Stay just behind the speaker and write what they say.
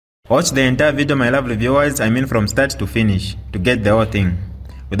Watch the entire video, my lovely viewers, I mean from start to finish, to get the whole thing.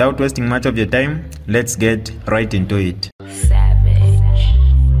 Without wasting much of your time, let's get right into it.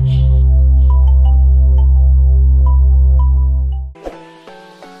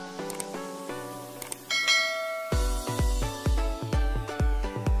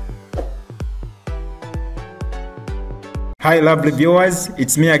 Hi lovely viewers,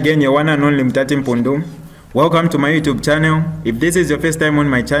 it's me again, your one and only Mutati Mpundu. Welcome to my YouTube channel. If this is your first time on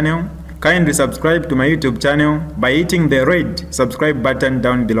my channel, kindly subscribe to my YouTube channel by hitting the red subscribe button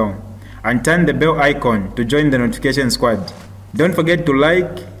down below and turn the bell icon to join the notification squad. Don't forget to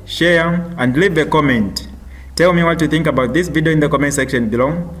like, share and leave a comment. Tell me what you think about this video in the comment section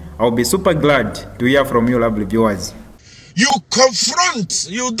below. I'll be super glad to hear from you lovely viewers. You confront,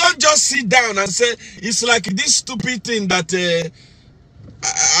 you don't just sit down and say, it's like this stupid thing that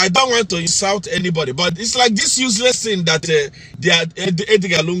I don't want to insult anybody, but it's like this useless thing that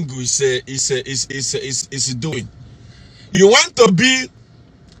Edgar Lungu is doing. You want to be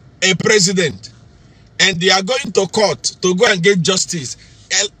a president and they are going to court to go and get justice,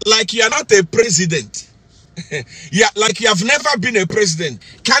 like you are not a president. Yeah, like you have never been a president.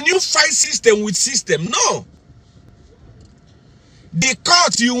 Can you fight system with system? No. The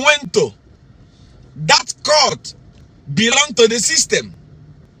court you went to, that court belonged to the system.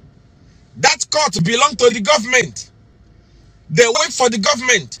 That court belonged to the government. They work for the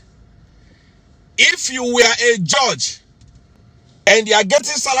government. If you were a judge and you are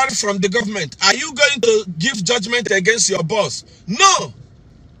getting salary from the government, are you going to give judgment against your boss? No.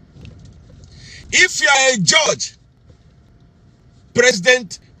 If you are a judge,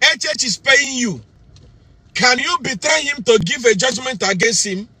 President HH is paying you. Can you betray him to give a judgment against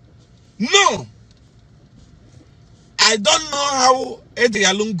him? No. I don't know how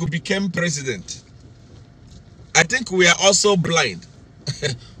Edgar Lungu became president. I think we are also blind.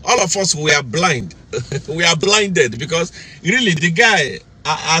 All of us, we are blind. We are blinded because really the guy,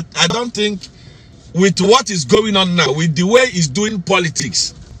 I don't think with what is going on now, with the way he's doing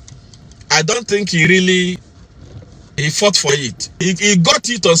politics, I don't think he fought for it. He got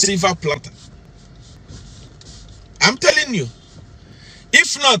it on silver platter. I'm telling you.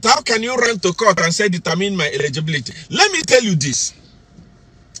 If not, how can you run to court and say determine my eligibility? Let me tell you this.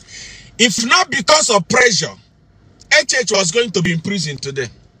 If not because of pressure, HH was going to be in prison today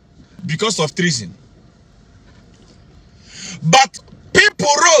because of treason. But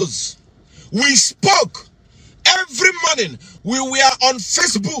people rose. We spoke every morning. We were on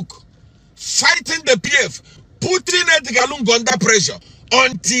Facebook fighting the PF, putting Edgar Lungu under pressure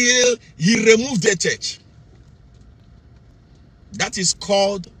until he removed HH. That is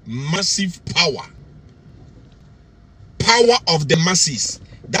called massive power. Power of the masses.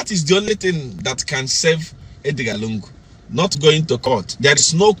 That is the only thing that can save Edgar Lungu. Not going to court. There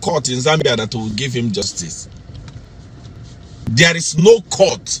is no court in Zambia that will give him justice. There is no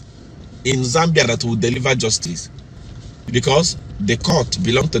court in Zambia that will deliver justice. Because the court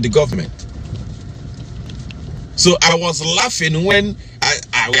belongs to the government. So I was laughing when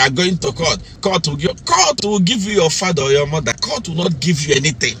we are going to court. Court will give you your father or your mother. Court will not give you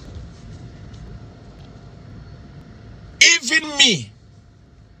anything. Even me,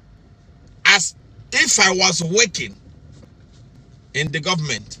 as if I was working in the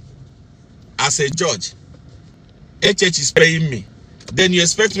government as a judge, HH is paying me. Then you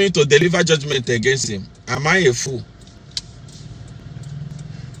expect me to deliver judgment against him. Am I a fool?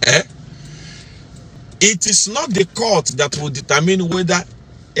 Eh? It is not the court that will determine whether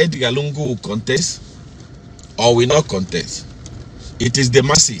Edgar Lungu will contest or will not contest. It is the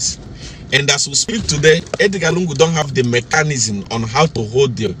masses. And as we speak today, Edgar Lungu don't have the mechanism on how to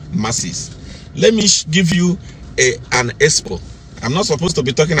hold the masses. Let me give you an expo. I'm not supposed to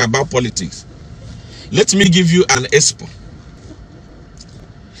be talking about politics. Let me give you an expo.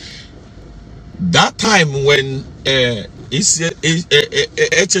 That time when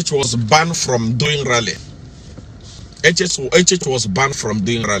HH was banned from doing rally. HH was banned from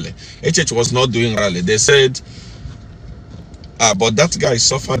doing rally. HH was not doing rally. They said, but that guy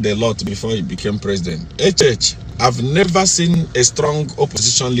suffered a lot before he became president. HH, I've never seen a strong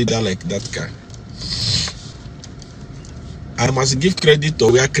opposition leader like that guy. I must give credit to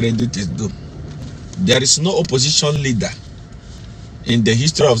where credit is due. There is no opposition leader in the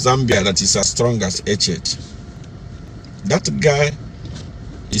history of Zambia that is as strong as HH. That guy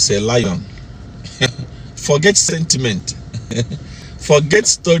is a lion. Forget sentiment. Forget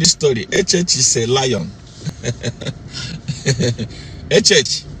story. HH is a lion.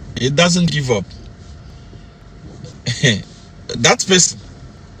 HH, he doesn't give up. That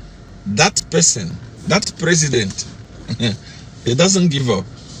president, he doesn't give up.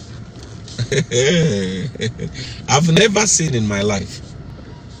 I've never seen in my life.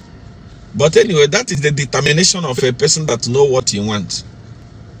 But anyway, that is the determination of a person that know what he wants.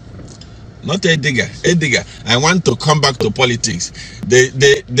 Not Edgar. Edgar, I want to come back to politics. They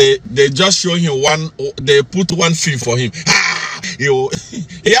just show him one. They put one film for him.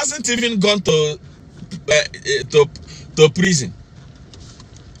 He hasn't even gone to prison.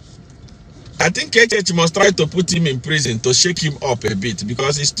 I think HH must try to put him in prison to shake him up a bit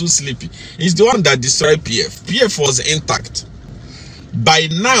because he's too sleepy. He's the one that destroyed PF. PF was intact. By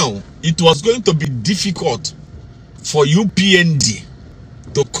now, it was going to be difficult for UPND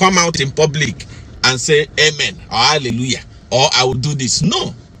to come out in public and say amen or hallelujah or I will do this.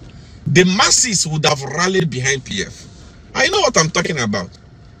 No. The masses would have rallied behind PF. I know what I'm talking about.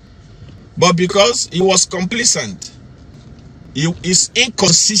 But because he was complacent, he is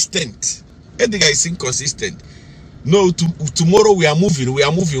inconsistent. Edgar is inconsistent. No, tomorrow we are moving.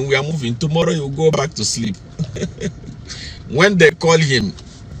 Tomorrow you go back to sleep. When they call him,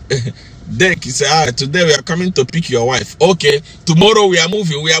 Dek, he said, today we are coming to pick your wife. Okay, tomorrow we are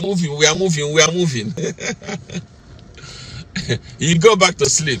moving. You go back to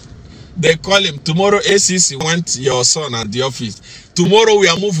sleep. They call him, tomorrow ACC wants your son at the office. Tomorrow we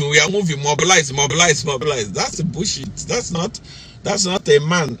are moving. Mobilize. That's bullshit. That's not a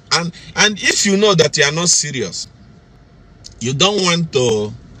man. And if you know that you are not serious, you don't want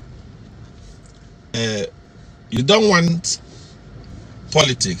to you don't want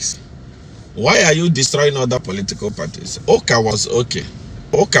politics. Why are you destroying other political parties? Oka was okay.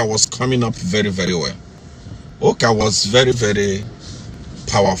 Oka was coming up very, very well. Oka was very, very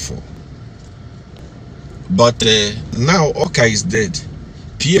powerful. But now Oka is dead.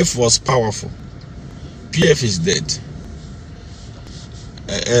 PF was powerful. PF is dead.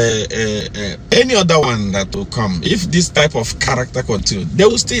 Any other one that will come, if this type of character continue, they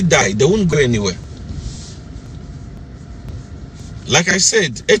will still die. They won't go anywhere. Like I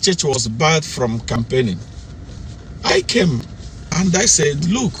said, HH was bad from campaigning. I came and I said,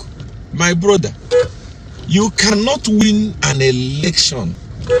 look, my brother, you cannot win an election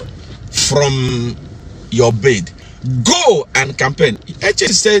from your bed. Go and campaign.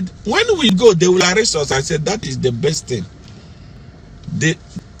 HH said, when we go, they will arrest us. I said, that is the best thing.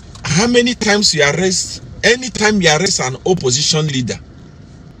 How many times you arrest, anytime you arrest an opposition leader,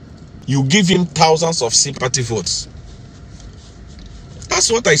 you give him thousands of sympathy votes. That's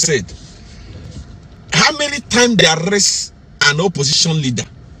what I said. How many times they arrest an opposition leader,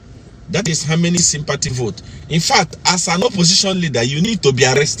 that is how many sympathy votes. In fact, as an opposition leader, you need to be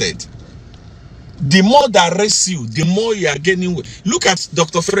arrested. The more they arrest you, the more you are gaining weight. Look at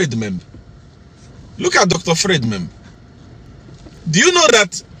Dr. Fred Mem. Look at Dr. Fred Mem. Do you know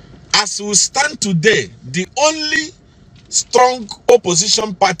that as we stand today, the only strong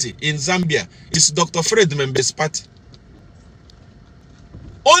opposition party in Zambia is Dr. Fred Membe's party?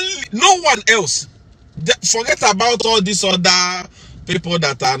 Only, no one else. Forget about all these other people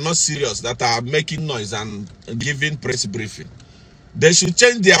that are not serious, that are making noise and giving press briefing. They should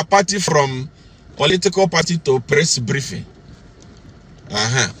change their party from political party to press briefing.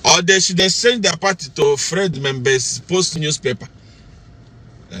 Or they should change their party to Fred Membe's post newspaper.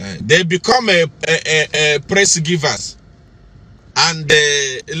 They become a press givers. And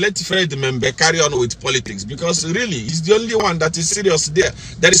let Fred Membe carry on with politics, because really he's the only one that is serious there.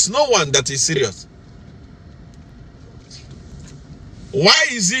 There is no one that is serious. Why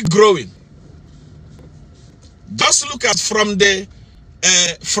is he growing? Just look at from the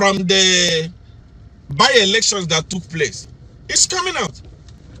by-elections that took place. It's coming out.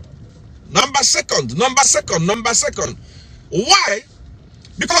 Number second. Why?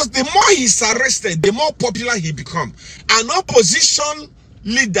 Because the more he's arrested, the more popular he becomes. An opposition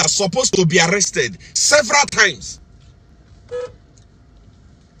leader supposed to be arrested several times.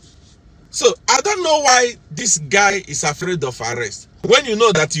 So I don't know why this guy is afraid of arrest when you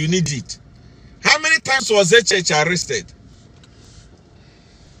know that you need it. How many times was HH arrested?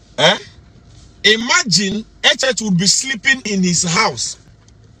 Imagine HH would be sleeping in his house.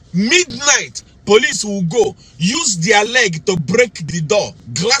 Midnight, police will go, use their leg to break the door,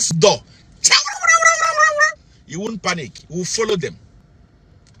 glass door. He won't panic. He will follow them.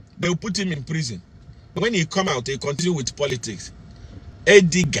 They will put him in prison. When he come out, he continue with politics.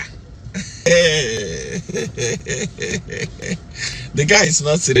 Edgar. The guy is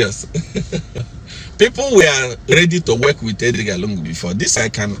not serious. People were ready to work with Edgar Lungu before. This I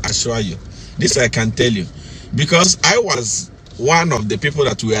can assure you. This I can tell you. Because I was one of the people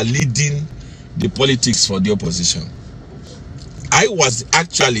that were leading the politics for the opposition. I was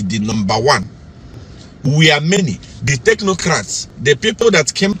actually the #1. We are many. The technocrats, the people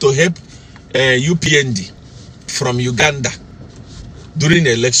that came to help UPND from Uganda during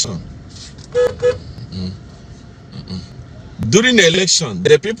the election. During the election,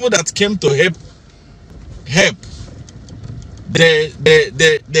 the people that came to help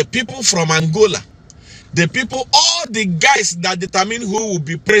the people from Angola, the people, all the guys that determine who will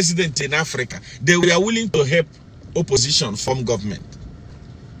be president in Africa, they were willing to help opposition form government.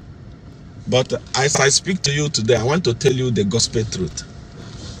 But as I speak to you today, I want to tell you the gospel truth.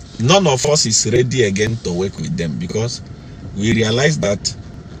 None of us is ready again to work with them, because we realize that,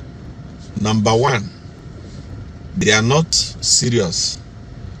 number one, they are not serious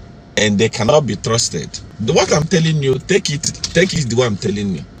and they cannot be trusted. What I'm telling you, take it the way I'm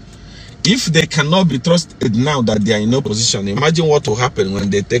telling you. If they cannot be trusted now that they are in opposition, imagine what will happen when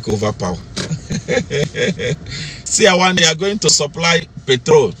they take over power. See, one they are going to supply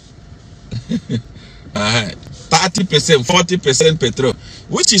petrol. 30%, 40% petrol,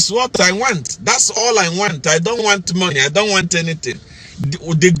 which is what I want. That's all I want. I don't want money. I don't want anything.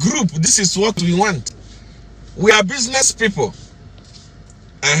 The group, this is what we want. We are business people.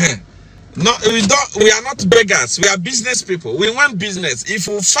 No, we are not beggars. We are business people. We want business. If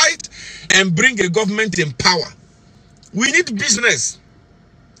we fight and bring a government in power, we need business.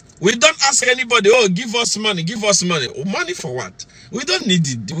 We don't ask anybody, oh, give us money, give us money. Money for what? We don't need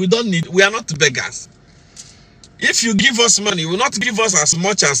it. We are not beggars. If you give us money, you will not give us as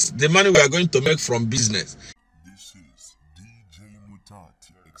much as the money we are going to make from business. This is DJ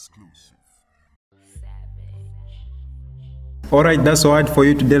Mutati exclusive. Alright, that's all for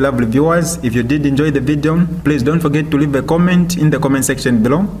you today, lovely viewers. If you did enjoy the video, please don't forget to leave a comment in the comment section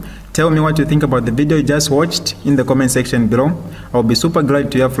below. Tell me what you think about the video you just watched in the comment section below. I'll be super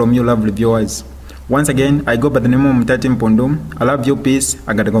glad to hear from you, lovely viewers. Once again, I go by the name of Mutati Mpundu. I love you, peace,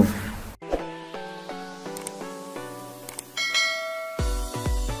 I gotta go.